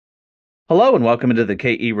Hello and welcome into the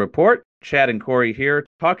KE Report. Chad and Corey here,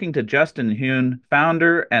 talking to Justin Huhn,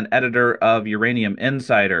 founder and editor of Uranium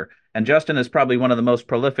Insider. And Justin is probably one of the most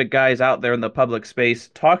prolific guys out there in the public space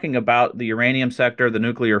talking about the uranium sector, the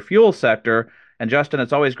nuclear fuel sector. And Justin,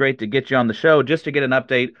 it's always great to get you on the show just to get an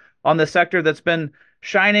update on the sector that's been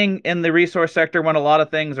shining in the resource sector when a lot of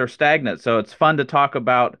things are stagnant. So it's fun to talk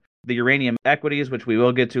about the uranium equities, which we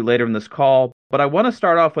will get to later in this call. But I want to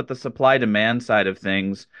start off with the supply demand side of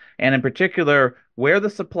things, and in particular, where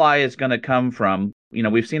the supply is going to come from.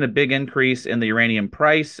 We've seen a big increase in the uranium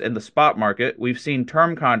price in the spot market. We've seen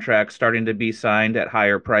term contracts starting to be signed at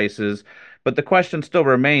higher prices. But the question still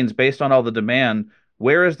remains, based on all the demand,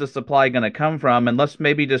 where is the supply going to come from? And let's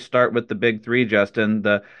maybe just start with the big three, Justin.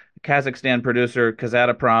 The Kazakhstan producer,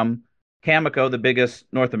 Kazatomprom, Cameco, the biggest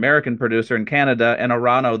North American producer in Canada, and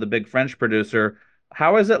Orano, the big French producer.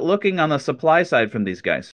 How is it looking on the supply side from these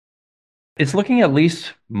guys? It's looking at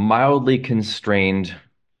least mildly constrained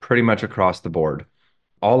pretty much across the board.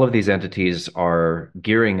 All of these entities are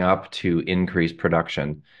gearing up to increase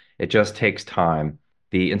production. It just takes time.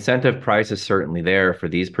 The incentive price is certainly there for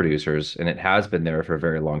these producers, and it has been there for a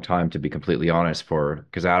very long time, to be completely honest, for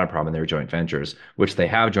Kazatomprom and their joint ventures, which they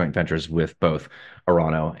have joint ventures with both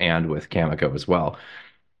Orano and with Cameco as well.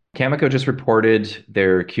 Cameco just reported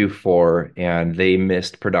their Q4 and they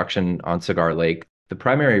missed production on Cigar Lake. The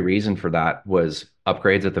primary reason for that was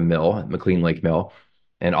upgrades at the mill, McLean Lake Mill,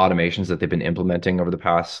 and automations that they've been implementing over the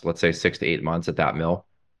past, let's say, 6 to 8 months at that mill.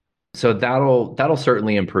 So that'll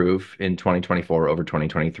certainly improve in 2024 over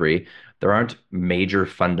 2023. There aren't major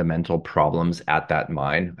fundamental problems at that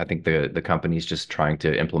mine. I think the company's just trying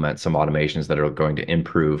to implement some automations that are going to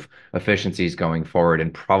improve efficiencies going forward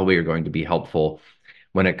and probably are going to be helpful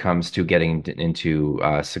when it comes to getting into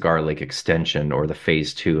Cigar Lake Extension or the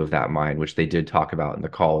phase 2 of that mine, which they did talk about in the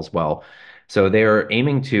call as well. So they're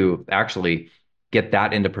aiming to actually get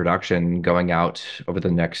that into production going out over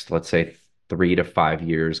the next, let's say, 3 to 5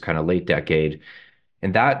 years, kind of late decade.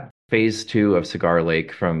 And that phase 2 of Cigar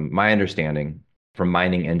Lake, from my understanding, from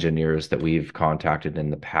mining engineers that we've contacted in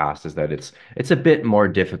the past, is that it's a bit more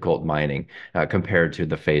difficult mining compared to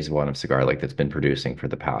the phase 1 of Cigar Lake that's been producing for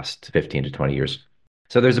the past 15 to 20 years.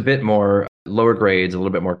 So there's a bit more lower grades, a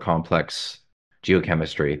little bit more complex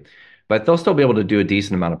geochemistry, but they'll still be able to do a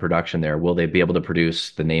decent amount of production there. Will they be able to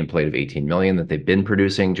produce the nameplate of 18 million that they've been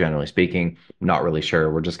producing, generally speaking? Not really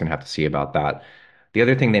sure. We're just going to have to see about that. The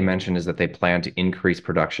other thing they mentioned is that they plan to increase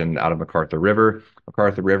production out of McArthur River.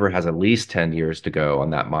 McArthur River has at least 10 years to go on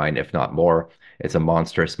that mine, if not more. It's a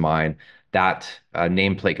monstrous mine. That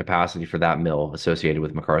nameplate capacity for that mill associated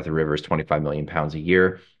with McArthur River is 25 million pounds a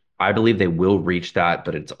year. I believe they will reach that,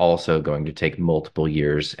 but it's also going to take multiple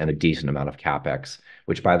years and a decent amount of capex,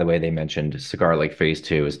 which, by the way, they mentioned Cigar Lake phase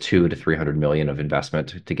 2 is 2 to 300 million of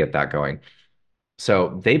investment to get that going.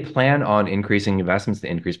 So they plan on increasing investments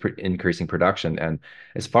to increasing production. And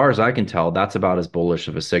as far as I can tell, that's about as bullish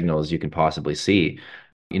of a signal as you can possibly see.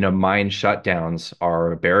 Mine shutdowns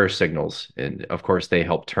are bearish signals. And of course, they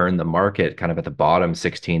help turn the market kind of at the bottom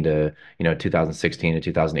 16 to, 2016 to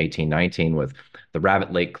 2018, 19 with the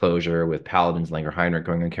Rabbit Lake closure, with Paladin's Langer Heinrich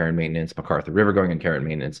going on care and maintenance, MacArthur River going on care and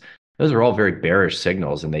maintenance. Those are all very bearish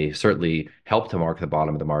signals, and they certainly help to mark the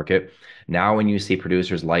bottom of the market. Now, when you see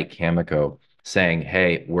producers like Cameco saying,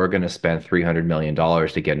 hey, we're going to spend $300 million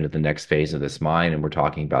to get into the next phase of this mine, and we're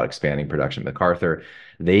talking about expanding production at MacArthur,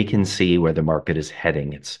 they can see where the market is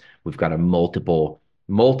heading. We've got a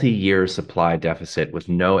multi-year supply deficit with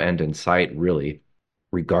no end in sight, really,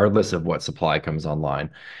 regardless of what supply comes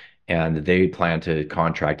online. And they plan to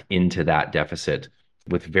contract into that deficit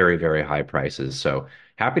with very, very high prices. So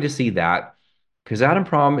happy to see that.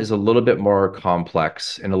 Kazatomprom is a little bit more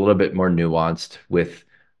complex and a little bit more nuanced, with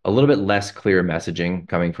a little bit less clear messaging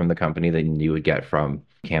coming from the company than you would get from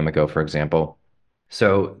Cameco, for example.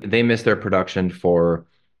 So they missed their production for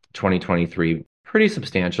 2023 pretty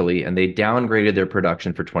substantially, and they downgraded their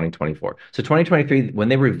production for 2024. So 2023, when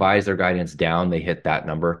they revised their guidance down, they hit that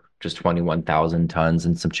number, just 21,000 tons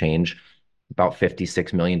and some change, about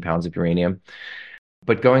 56 million pounds of uranium.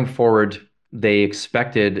 But going forward, they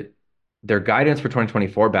expected their guidance for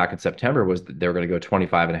 2024 back in September was that they were going to go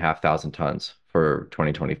 25,500 tons for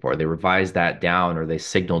 2024. They revised that down, or they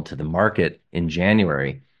signaled to the market in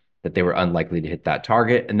January that they were unlikely to hit that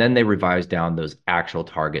target. And then they revised down those actual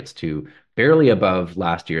targets to barely above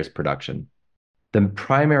last year's production. The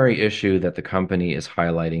primary issue that the company is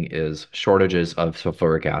highlighting is shortages of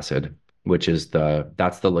sulfuric acid, which is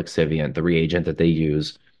that's the lixiviant, the reagent that they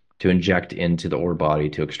use to inject into the ore body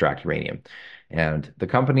to extract uranium. And the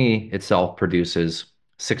company itself produces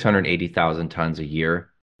 680,000 tons a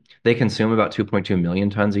year. They consume about 2.2 million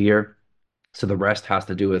tons a year. So the rest has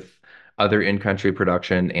to do with other in-country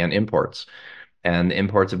production and imports. And the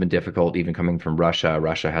imports have been difficult, even coming from Russia.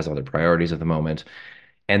 Russia has other priorities at the moment.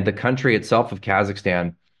 And the country itself of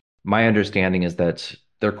Kazakhstan, my understanding is that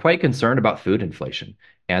they're quite concerned about food inflation.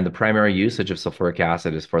 And the primary usage of sulfuric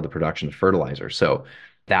acid is for the production of fertilizer. So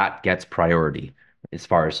that gets priority as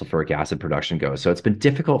far as sulfuric acid production goes. So it's been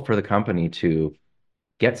difficult for the company to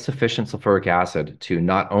get sufficient sulfuric acid to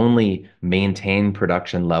not only maintain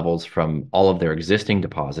production levels from all of their existing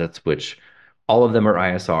deposits, which all of them are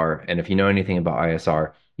ISR. And if you know anything about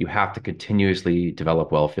ISR, you have to continuously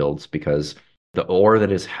develop well fields because the ore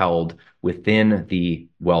that is held within the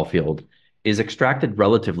well field is extracted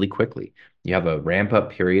relatively quickly. You have a ramp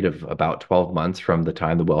up period of about 12 months from the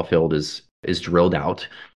time the well field is drilled out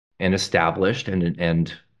and established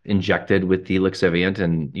and injected with the lixiviant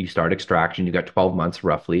and you start extraction. You got 12 months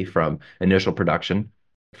roughly from initial production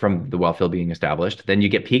from the well field being established. Then you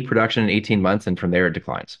get peak production in 18 months, and from there it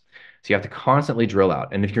declines. So you have to constantly drill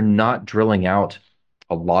out. And if you're not drilling out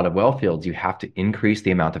a lot of well fields, you have to increase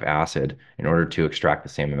the amount of acid in order to extract the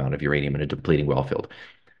same amount of uranium in a depleting well field.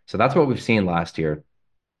 So that's what we've seen last year.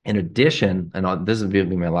 In addition, and this is going to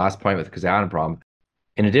be my last point with Kazatomprom,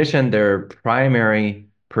 in addition, their primary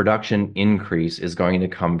production increase is going to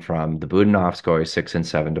come from the Budenovskoye 6 and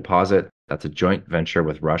 7 deposit. That's a joint venture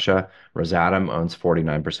with Russia. Rosatom owns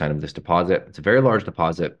 49% of this deposit. It's a very large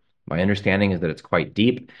deposit. My understanding is that it's quite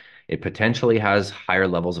deep. It potentially has higher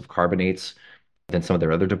levels of carbonates than some of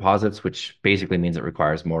their other deposits, which basically means it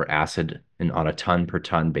requires more acid on a ton per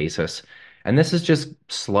ton basis. And this is just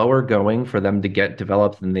slower going for them to get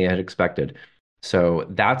developed than they had expected. So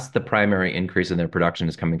that's the primary increase in their production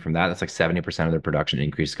is coming from that. That's like 70% of their production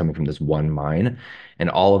increase is coming from this one mine. And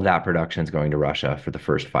all of that production is going to Russia for the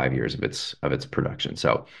first 5 years of its production.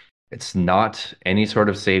 So it's not any sort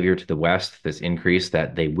of savior to the West, this increase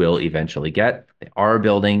that they will eventually get. They are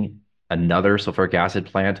building another sulfuric acid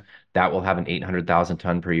plant that will have an 800,000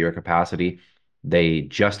 ton per year capacity. They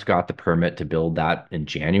just got the permit to build that in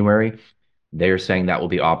January. They're saying that will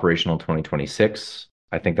be operational in 2026.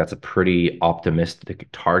 I think that's a pretty optimistic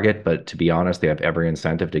target, but to be honest, they have every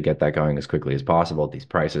incentive to get that going as quickly as possible at these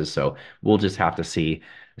prices. So we'll just have to see.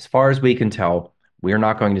 As far as we can tell, we're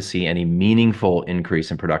not going to see any meaningful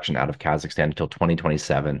increase in production out of Kazakhstan until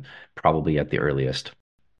 2027, probably at the earliest.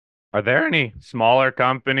 Are there any smaller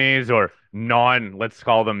companies or let's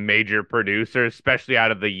call them major producers, especially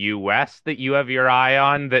out of the US, that you have your eye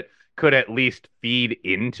on that could at least feed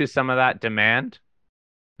into some of that demand?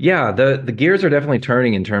 Yeah, the gears are definitely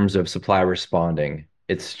turning in terms of supply responding.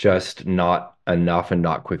 It's just not enough and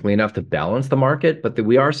not quickly enough to balance the market, but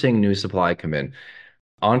we are seeing new supply come in.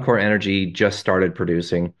 Encore Energy just started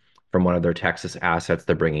producing from one of their Texas assets.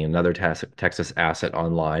 They're bringing another Texas asset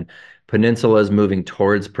online. Peninsula is moving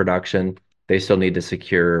towards production. They still need to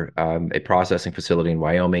secure a processing facility in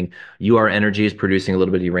Wyoming. UR Energy is producing a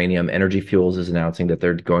little bit of uranium. Energy Fuels is announcing that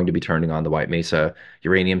they're going to be turning on the White Mesa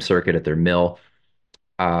uranium circuit at their mill.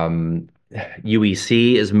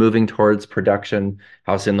 UEC is moving towards production.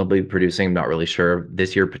 How soon they'll be producing, I'm not really sure.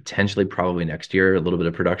 This year, potentially, probably next year, a little bit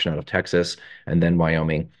of production out of Texas and then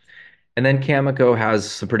Wyoming. And then Cameco has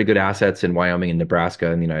some pretty good assets in Wyoming and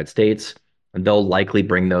Nebraska in the United States. And they'll likely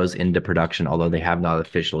bring those into production, although they have not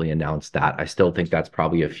officially announced that. I still think that's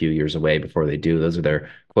probably a few years away before they do. Those are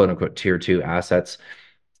their quote unquote tier two assets.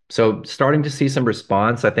 So starting to see some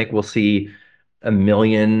response. I think we'll see 1.5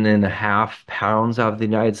 million pounds out of the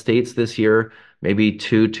United States this year, maybe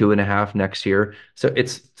two and a half next year. So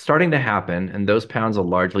it's starting to happen, and those pounds will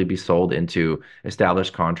largely be sold into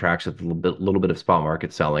established contracts with a little bit of spot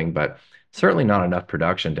market selling, but certainly not enough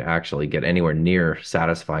production to actually get anywhere near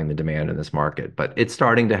satisfying the demand in this market. But it's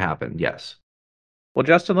starting to happen, yes. Well,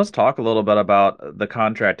 Justin, let's talk a little bit about the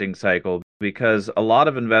contracting cycle because a lot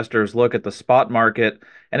of investors look at the spot market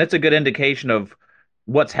and it's a good indication of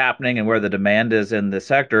what's happening and where the demand is in the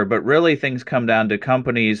sector. But really, things come down to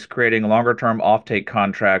companies creating longer term offtake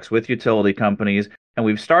contracts with utility companies. And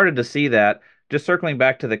we've started to see that. Just circling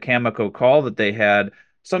back to the Cameco call that they had,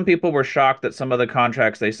 some people were shocked that some of the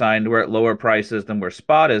contracts they signed were at lower prices than where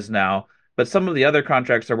spot is now. But some of the other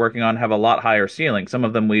contracts they're working on have a lot higher ceiling. Some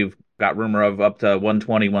of them we've got rumor of up to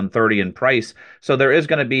 120, 130 in price. So there is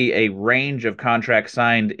going to be a range of contracts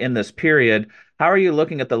signed in this period. How are you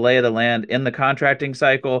looking at the lay of the land in the contracting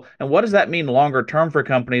cycle? And what does that mean longer term for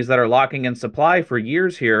companies that are locking in supply for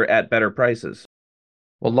years here at better prices?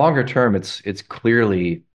 Well, longer term, it's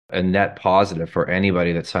clearly a net positive for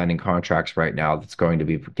anybody that's signing contracts right now that's going to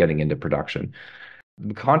be getting into production.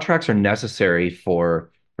 Contracts are necessary for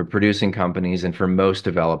producing companies and for most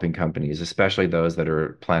developing companies, especially those that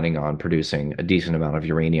are planning on producing a decent amount of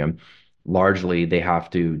uranium. Largely, they have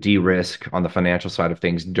to de-risk on the financial side of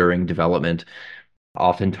things during development.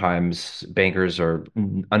 Oftentimes, bankers are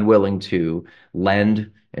unwilling to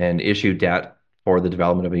lend and issue debt for the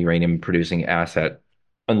development of a uranium producing asset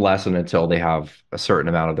unless and until they have a certain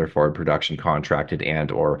amount of their forward production contracted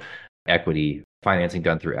and or equity financing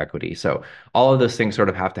done through equity. So all of those things sort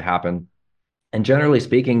of have to happen. And generally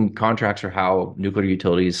speaking, contracts are how nuclear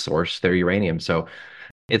utilities source their uranium. So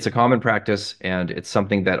it's a common practice, and it's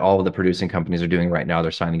something that all of the producing companies are doing right now.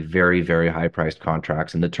 They're signing very, very high priced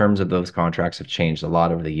contracts, and the terms of those contracts have changed a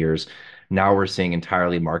lot over the years. Now we're seeing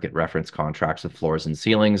entirely market reference contracts with floors and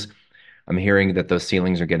ceilings. I'm hearing that those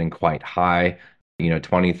ceilings are getting quite high,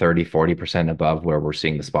 20, 30, 40% above where we're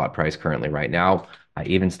seeing the spot price currently right now. I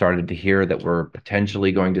even started to hear that we're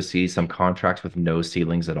potentially going to see some contracts with no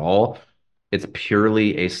ceilings at all. It's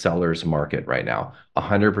purely a seller's market right now.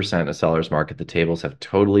 100% a seller's market. The tables have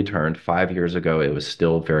totally turned. 5 years ago, it was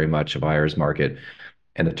still very much a buyer's market.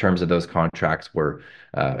 And the terms of those contracts were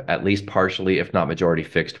at least partially, if not majority,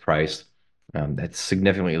 fixed price. That's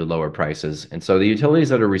significantly lower prices. And so the utilities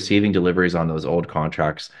that are receiving deliveries on those old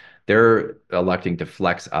contracts, they're electing to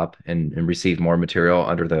flex up and receive more material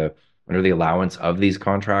under the allowance of these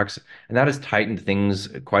contracts. And that has tightened things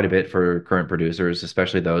quite a bit for current producers,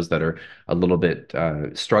 especially those that are a little bit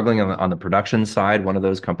struggling on the production side. One of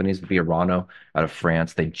those companies would be Orano out of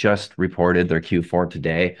France. They just reported their Q4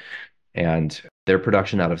 today, and their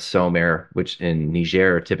production out of Somer, which in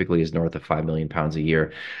Niger typically is north of 5 million pounds a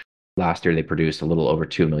year. Last year, they produced a little over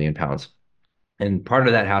 2 million pounds. And part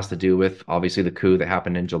of that has to do with obviously the coup that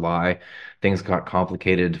happened in July. Things got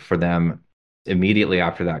complicated for them immediately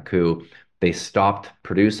after that coup. They stopped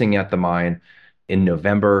producing at the mine in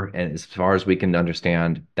November. And as far as we can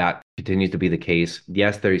understand, that continues to be the case.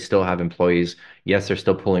 Yes, they still have employees. Yes, they're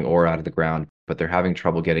still pulling ore out of the ground, but they're having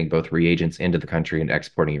trouble getting both reagents into the country and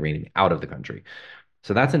exporting uranium out of the country.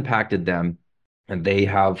 So that's impacted them. And they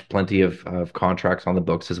have plenty of contracts on the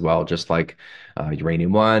books as well, just like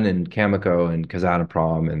Uranium One and Cameco and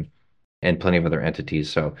Kazatomprom and plenty of other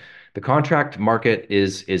entities. So the contract market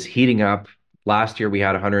is heating up. Last year we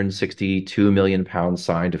had 162 million pounds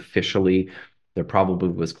signed officially. There probably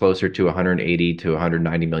was closer to 180 to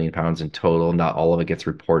 190 million pounds in total. Not all of it gets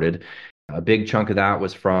reported. A big chunk of that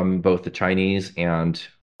was from both the Chinese and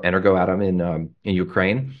Energoatom in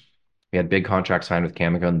Ukraine. We had big contracts signed with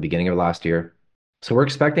Cameco in the beginning of last year. So we're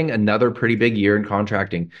expecting another pretty big year in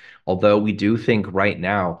contracting. Although we do think right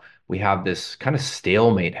now we have this kind of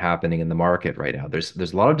stalemate happening in the market right now. There's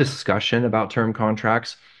a lot of discussion about term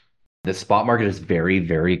contracts. The spot market is very,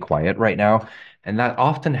 very quiet right now. And that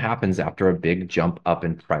often happens after a big jump up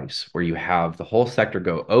in price, where you have the whole sector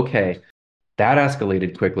go, okay, that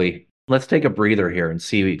escalated quickly. Let's take a breather here and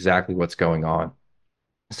see exactly what's going on.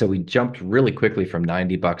 So we jumped really quickly from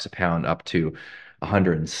 $90 a pound up to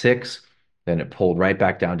 106. Then it pulled right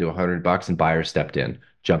back down to $100 and buyers stepped in.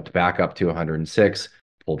 Jumped back up to 106,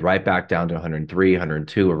 pulled right back down to 103,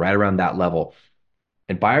 102, or right around that level.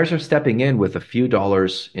 And buyers are stepping in with a few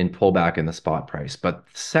dollars in pullback in the spot price. But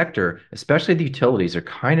the sector, especially the utilities, are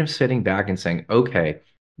kind of sitting back and saying, okay,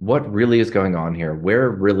 what really is going on here? Where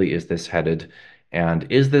really is this headed?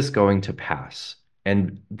 And is this going to pass?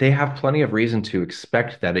 And they have plenty of reason to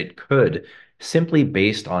expect that it could, simply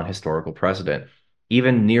based on historical precedent,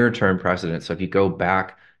 even near-term precedent. So if you go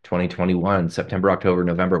back 2021, September, October,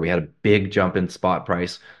 November, we had a big jump in spot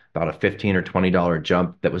price, about a $15 or $20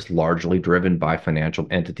 jump that was largely driven by financial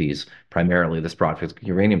entities, primarily the Sprott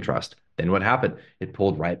Uranium Trust. Then what happened? It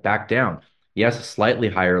pulled right back down. Yes, a slightly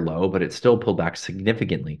higher low, but it still pulled back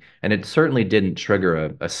significantly. And it certainly didn't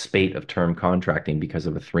trigger a spate of term contracting because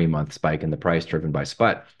of a 3-month spike in the price driven by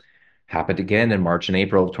SPUT. Happened again in March and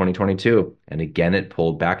April of 2022. And again, it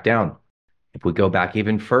pulled back down. If we go back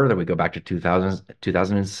even further, we go back to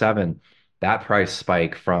 2007, that price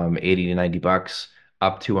spike from 80 to $90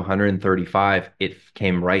 up to 135, it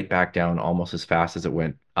came right back down almost as fast as it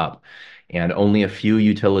went up. And only a few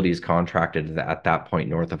utilities contracted at that point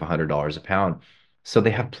north of $100 a pound. So they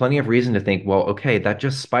have plenty of reason to think, well, okay, that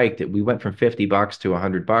just spiked. We went from $50 to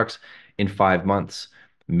 $100 in 5 months.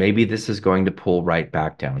 Maybe this is going to pull right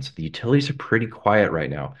back down. So the utilities are pretty quiet right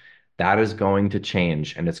now. That is going to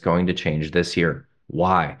change, and it's going to change this year.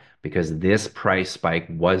 Why? Because this price spike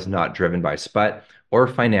was not driven by SPUT or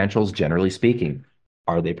financials, generally speaking.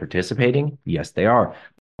 Are they participating? Yes, they are.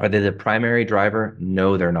 Are they the primary driver?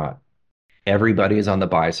 No, they're not. Everybody is on the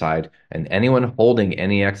buy side, and anyone holding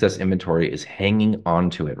any excess inventory is hanging on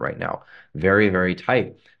to it right now. Very, very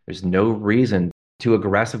tight. There's no reason to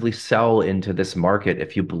aggressively sell into this market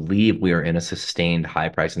if you believe we are in a sustained high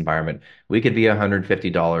price environment. We could be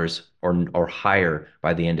 $150 or higher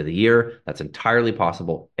by the end of the year. That's entirely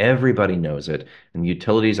possible. Everybody knows it. And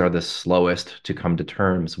utilities are the slowest to come to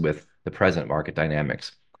terms with the present market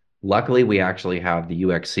dynamics. Luckily, we actually have the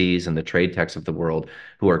UXCs and the trade techs of the world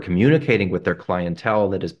who are communicating with their clientele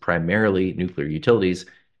that is primarily nuclear utilities.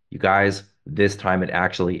 You guys, this time it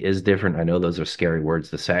actually is different. I know those are scary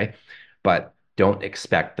words to say, but don't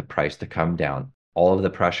expect the price to come down. All of the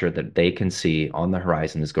pressure that they can see on the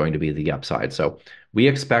horizon is going to be the upside. So we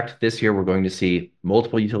expect this year we're going to see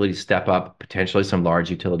multiple utilities step up, potentially some large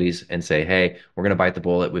utilities, and say, hey, we're going to bite the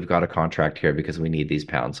bullet. We've got a contract here because we need these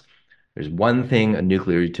pounds. There's one thing a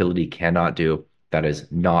nuclear utility cannot do, that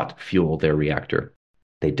is not fuel their reactor.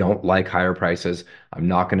 They don't like higher prices. I'm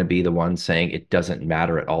not going to be the one saying it doesn't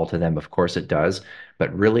matter at all to them. Of course it does.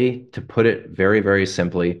 But really, to put it very, very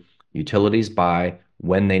simply, utilities buy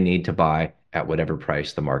when they need to buy at whatever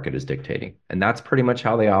price the market is dictating. And that's pretty much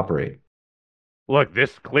how they operate. Look,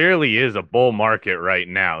 this clearly is a bull market right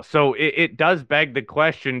now. So it does beg the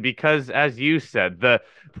question because, as you said, the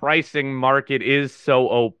pricing market is so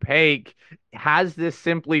opaque. Has this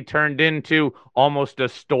simply turned into almost a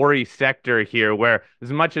story sector here where,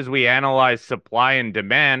 as much as we analyze supply and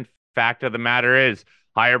demand, fact of the matter is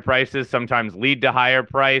higher prices sometimes lead to higher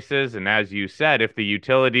prices. And as you said, if the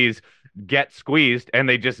utilities get squeezed and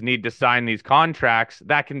they just need to sign these contracts,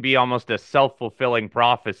 that can be almost a self-fulfilling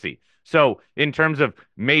prophecy. So, in terms of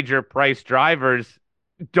major price drivers,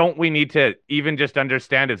 don't we need to even just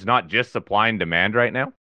understand it's not just supply and demand right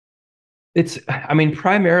now? I mean,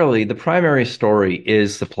 primarily, the primary story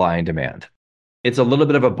is supply and demand. It's a little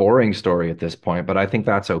bit of a boring story at this point, but I think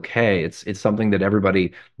that's okay. It's something that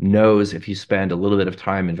everybody knows if you spend a little bit of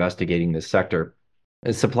time investigating this sector.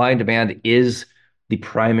 Supply and demand is the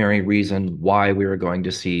primary reason why we are going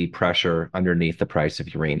to see pressure underneath the price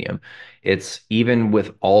of uranium. It's even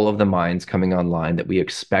with all of the mines coming online that we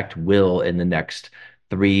expect will in the next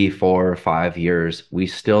 3, 4, 5 years, we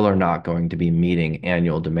still are not going to be meeting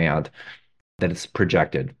annual demand that it's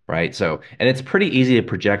projected, right? So, and it's pretty easy to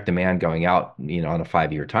project demand going out, on a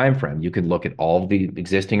 5 year time frame. You can look at all of the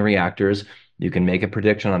existing reactors. You can make a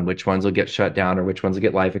prediction on which ones will get shut down or which ones will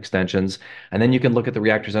get life extensions. And then you can look at the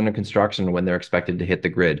reactors under construction when they're expected to hit the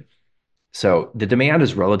grid. So the demand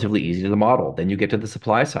is relatively easy to model. Then you get to the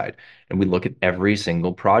supply side, and we look at every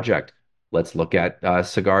single project. Let's look at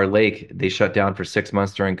Cigar Lake. They shut down for 6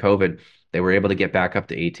 months during COVID. They were able to get back up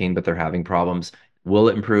to 18, but they're having problems. Will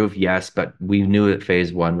it improve? Yes, but we knew that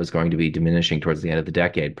phase one was going to be diminishing towards the end of the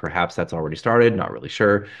decade. Perhaps that's already started, not really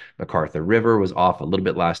sure. MacArthur River was off a little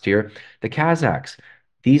bit last year. The Kazakhs,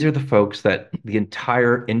 these are the folks that the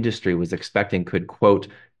entire industry was expecting could, quote,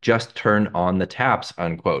 just turn on the taps,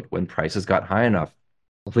 unquote, when prices got high enough.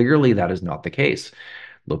 Clearly, that is not the case.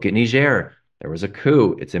 Look at Niger. There was a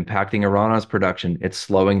coup. It's impacting Iran's production. It's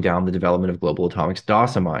slowing down the development of Global Atomics'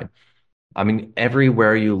 Dawson mine. I mean,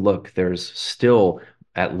 everywhere you look, there's still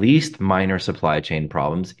at least minor supply chain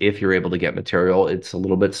problems. If you're able to get material, it's a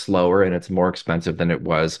little bit slower and it's more expensive than it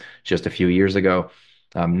was just a few years ago.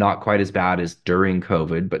 Not quite as bad as during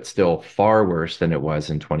COVID, but still far worse than it was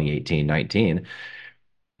in 2018, 19.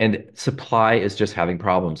 And supply is just having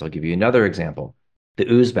problems. I'll give you another example. The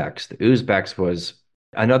Uzbeks. The Uzbeks was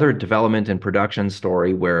another development and production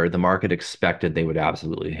story where the market expected they would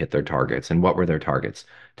absolutely hit their targets. And what were their targets?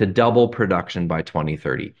 To double production by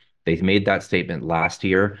 2030. They made that statement last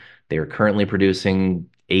year. They are currently producing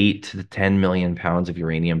 8 to 10 million pounds of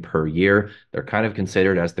uranium per year. They're kind of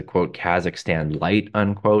considered as the quote Kazakhstan light,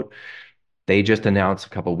 unquote. They just announced a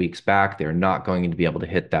couple weeks back they're not going to be able to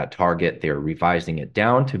hit that target. They're revising it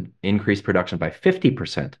down to increase production by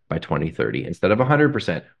 50% by 2030 instead of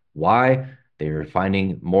 100%. Why? They're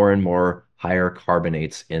finding more and more higher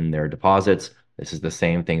carbonates in their deposits. This is the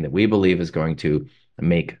same thing that we believe is going to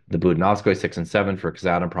make the Budenovskoye 6 and 7 for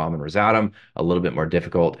Kazatomprom and Rosatom a little bit more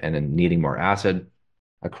difficult and in needing more acid.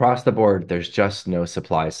 Across the board, there's just no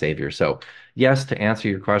supply savior. So, yes, to answer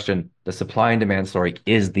your question, the supply and demand story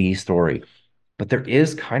is the story. But there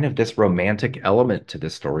is kind of this romantic element to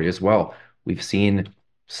this story as well. We've seen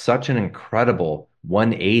such an incredible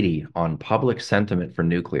 180 on public sentiment for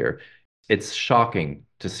nuclear. It's shocking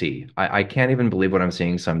to see. I can't even believe what I'm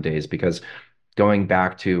seeing some days because going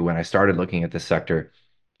back to when I started looking at this sector,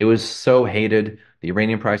 it was so hated. The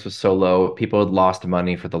uranium price was so low. People had lost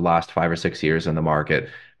money for the last 5 or 6 years in the market,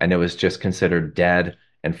 and it was just considered dead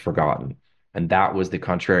and forgotten. And that was the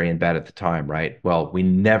contrarian bet at the time, right? Well, we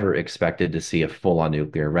never expected to see a full-on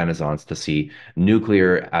nuclear renaissance, to see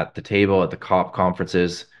nuclear at the table at the COP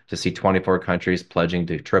conferences, to see 24 countries pledging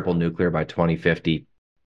to triple nuclear by 2050,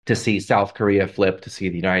 to see South Korea flip, to see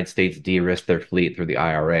the United States de-risk their fleet through the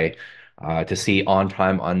IRA, to see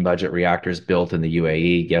on-time, on-budget reactors built in the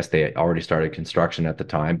UAE. Yes, they already started construction at the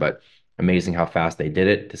time, but amazing how fast they did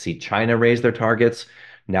it. To see China raise their targets.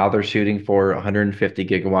 Now they're shooting for 150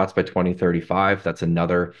 gigawatts by 2035. That's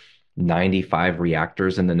another 95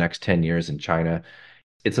 reactors in the next 10 years in China.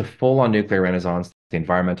 It's a full-on nuclear renaissance. The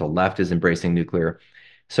environmental left is embracing nuclear.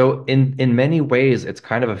 So in many ways, it's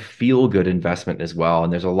kind of a feel-good investment as well,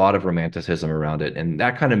 and there's a lot of romanticism around it, and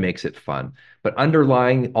that kind of makes it fun. But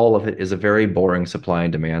underlying all of it is a very boring supply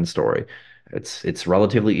and demand story. It's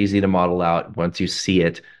relatively easy to model out. Once you see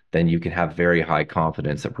it, then you can have very high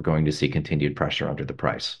confidence that we're going to see continued pressure under the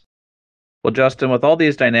price. Well, Justin, with all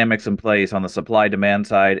these dynamics in place on the supply demand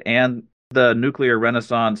side and the nuclear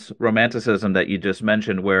renaissance romanticism that you just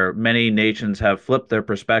mentioned, where many nations have flipped their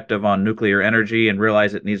perspective on nuclear energy and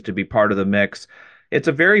realize it needs to be part of the mix, it's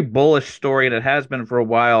a very bullish story and it has been for a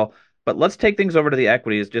while. But let's take things over to the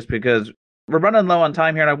equities just because we're running low on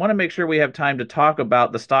time here, and I want to make sure we have time to talk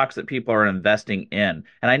about the stocks that people are investing in.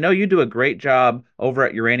 And I know you do a great job over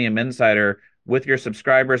at Uranium Insider with your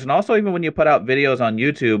subscribers. And also, even when you put out videos on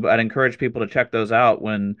YouTube, I'd encourage people to check those out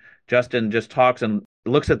when Justin just talks and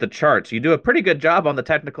looks at the charts. You do a pretty good job on the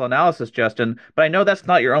technical analysis, Justin, but I know that's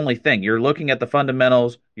not your only thing. You're looking at the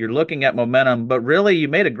fundamentals, you're looking at momentum, but really, you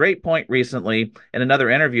made a great point recently in another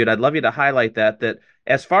interview, and I'd love you to highlight that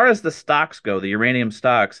as far as the stocks go, the uranium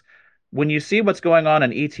stocks, when you see what's going on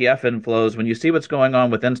in ETF inflows, when you see what's going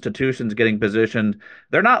on with institutions getting positioned,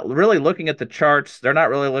 they're not really looking at the charts. They're not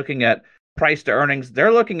really looking at price to earnings.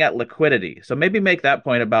 They're looking at liquidity. So maybe make that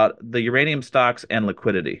point about the uranium stocks and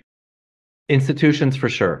liquidity. Institutions for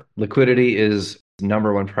sure. Liquidity is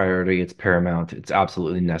number one priority. It's paramount. It's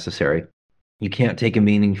absolutely necessary. You can't take a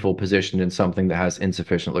meaningful position in something that has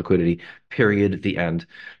insufficient liquidity, period, the end.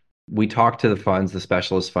 We talk to the funds, the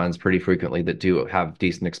specialist funds, pretty frequently that do have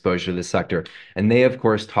decent exposure to this sector. And they, of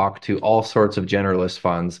course, talk to all sorts of generalist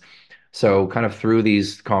funds. So kind of through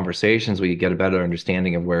these conversations, we get a better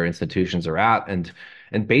understanding of where institutions are at.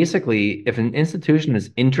 And basically, if an institution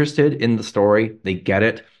is interested in the story, they get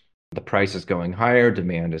it. The price is going higher,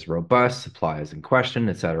 demand is robust, supply is in question,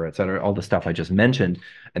 et cetera, all the stuff I just mentioned,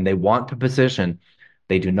 and they want to position.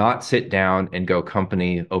 They do not sit down and go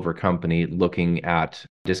company over company looking at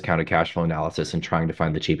discounted cash flow analysis and trying to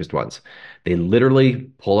find the cheapest ones. They literally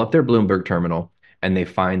pull up their Bloomberg terminal and they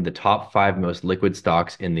find the top five most liquid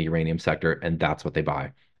stocks in the uranium sector, and that's what they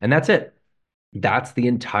buy. And that's it. That's the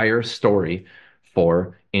entire story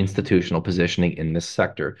for institutional positioning in this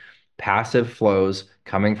sector. Passive flows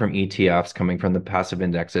coming from ETFs, coming from the passive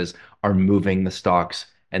indexes, are moving the stocks.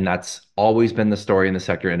 And that's always been the story in the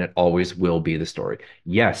sector, and it always will be the story.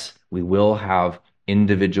 Yes, we will have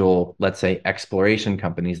individual, let's say, exploration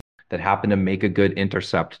companies that happen to make a good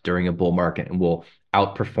intercept during a bull market and will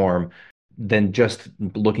outperform than just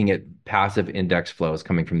looking at passive index flows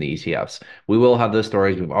coming from the ETFs. We will have those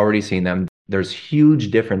stories. We've already seen them. There's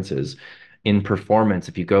huge differences in performance.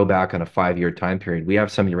 If you go back on a 5-year time period, we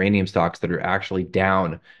have some uranium stocks that are actually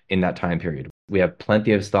down in that time period. We have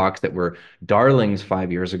plenty of stocks that were darlings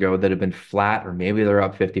 5 years ago that have been flat, or maybe they're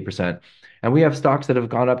up 50%. And we have stocks that have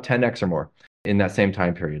gone up 10x or more in that same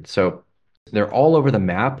time period. So they're all over the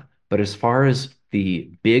map. But as far as the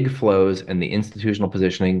big flows and the institutional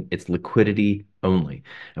positioning, it's liquidity only.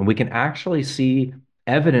 And we can actually see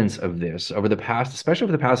evidence of this over the past, especially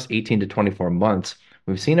over the past 18 to 24 months.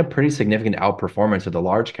 We've seen a pretty significant outperformance of the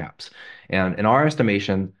large caps. And in our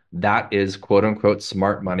estimation, that is quote unquote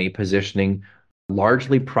smart money positioning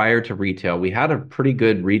largely prior to retail. We had a pretty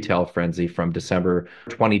good retail frenzy from December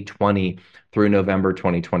 2020 through November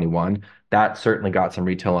 2021. That certainly got some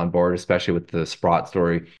retail on board, especially with the Sprott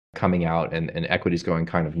story coming out and equities going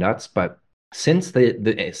kind of nuts. But since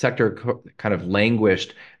the sector kind of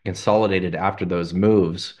languished, consolidated after those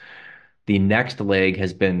moves, the next leg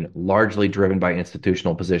has been largely driven by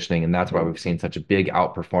institutional positioning, and that's why we've seen such a big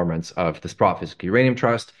outperformance of the Sprott Physical Uranium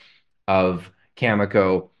Trust, of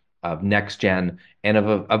Cameco, of NextGen, and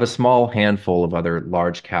of a small handful of other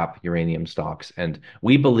large cap uranium stocks. And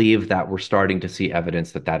we believe that we're starting to see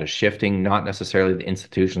evidence that that is shifting, not necessarily the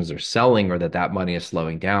institutions are selling or that that money is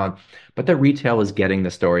slowing down, but the retail is getting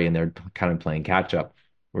the story and they're kind of playing catch up.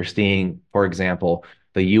 We're seeing, for example,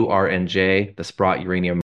 the URNJ, the Sprott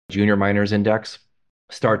Uranium Junior Miners Index,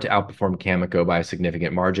 start to outperform Cameco by a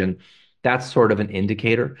significant margin. That's sort of an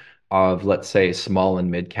indicator of, let's say, small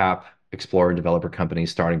and mid cap explorer developer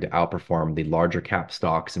companies starting to outperform the larger cap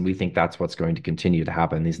stocks. And we think that's what's going to continue to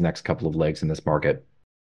happen in these next couple of legs in this market.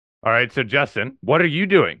 All right, so Justin, what are you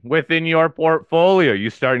doing within your portfolio?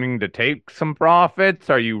 You starting to take some profits?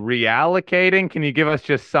 Are you reallocating? Can you give us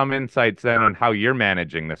just some insights then on how you're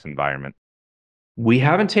managing this environment? We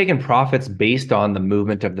haven't taken profits based on the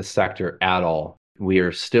movement of the sector at all. We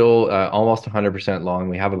are still almost 100% long.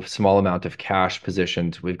 We have a small amount of cash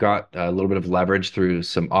positioned. We've got a little bit of leverage through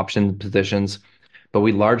some option positions, but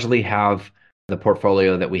we largely have the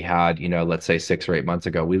portfolio that we had, let's say 6 or 8 months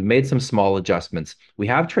ago. We've made some small adjustments. We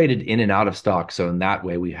have traded in and out of stock. So in that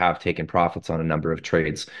way, we have taken profits on a number of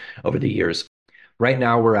trades over the years. Right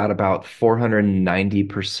now, we're at about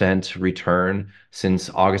 490% return since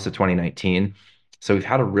August of 2019. So we've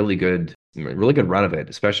had a really good run of it,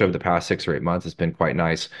 especially over the past 6 or 8 months. It's been quite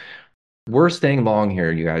nice. We're staying long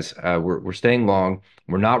here, you guys. We're staying long.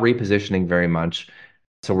 We're not repositioning very much.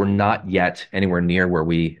 So we're not yet anywhere near where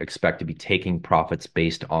we expect to be taking profits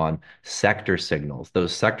based on sector signals.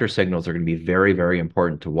 Those sector signals are going to be very, very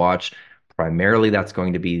important to watch. Primarily, that's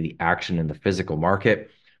going to be the action in the physical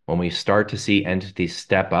market. When we start to see entities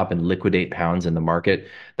step up and liquidate pounds in the market,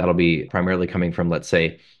 that'll be primarily coming from, let's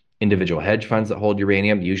say, individual hedge funds that hold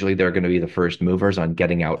uranium. Usually, they're going to be the first movers on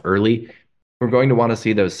getting out early. We're going to want to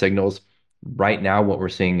see those signals. Right now, what we're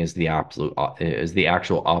seeing is the actual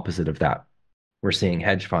opposite of that. We're seeing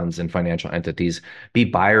hedge funds and financial entities be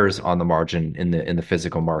buyers on the margin in the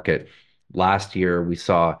physical market. Last year, we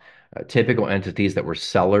saw typical entities that were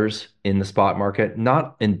sellers in the spot market,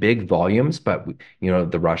 not in big volumes, but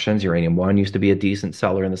the Russians, Uranium One used to be a decent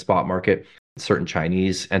seller in the spot market. Certain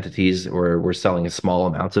Chinese entities were selling small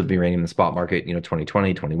amounts of uranium in the spot market,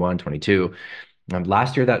 2020, 21, 22.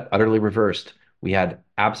 Last year, that utterly reversed. We had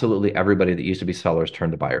absolutely everybody that used to be sellers turn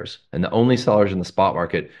to buyers. And the only sellers in the spot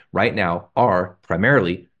market right now are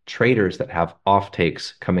primarily traders that have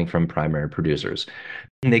offtakes coming from primary producers.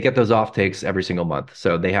 And they get those offtakes every single month.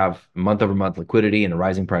 So they have month over month liquidity in a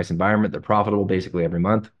rising price environment. They're profitable basically every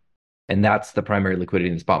month. And that's the primary liquidity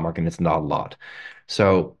in the spot market. And it's not a lot.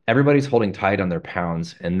 So everybody's holding tight on their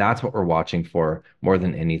pounds. And that's what we're watching for more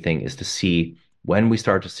than anything is to see when we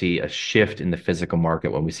start to see a shift in the physical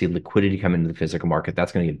market, when we see liquidity come into the physical market,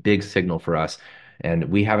 that's going to be a big signal for us. And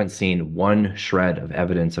we haven't seen one shred of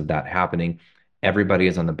evidence of that happening. Everybody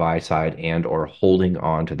is on the buy side and or holding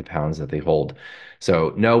on to the pounds that they hold.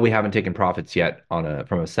 So no, we haven't taken profits yet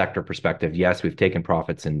from a sector perspective. Yes, we've taken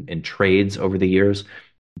profits in trades over the years,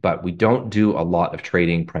 but we don't do a lot of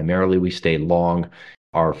trading. Primarily, we stay long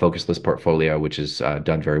our focus list portfolio, which has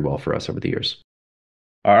done very well for us over the years.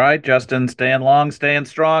 All right, Justin, staying long, staying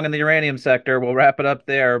strong in the uranium sector. We'll wrap it up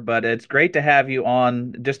there, but it's great to have you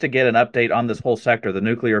on just to get an update on this whole sector, the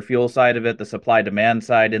nuclear fuel side of it, the supply demand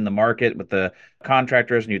side in the market with the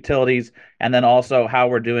contractors and utilities, and then also how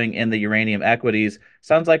we're doing in the uranium equities.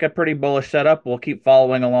 Sounds like a pretty bullish setup. We'll keep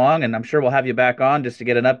following along, and I'm sure we'll have you back on just to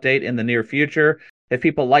get an update in the near future. If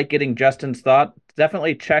people like getting Justin's thought,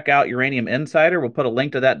 definitely check out Uranium Insider. We'll put a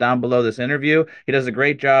link to that down below this interview. He does a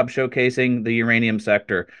great job showcasing the uranium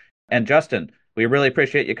sector. And Justin, we really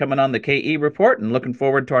appreciate you coming on the KE report and looking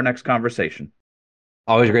forward to our next conversation.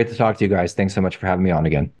 Always great to talk to you guys. Thanks so much for having me on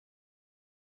again.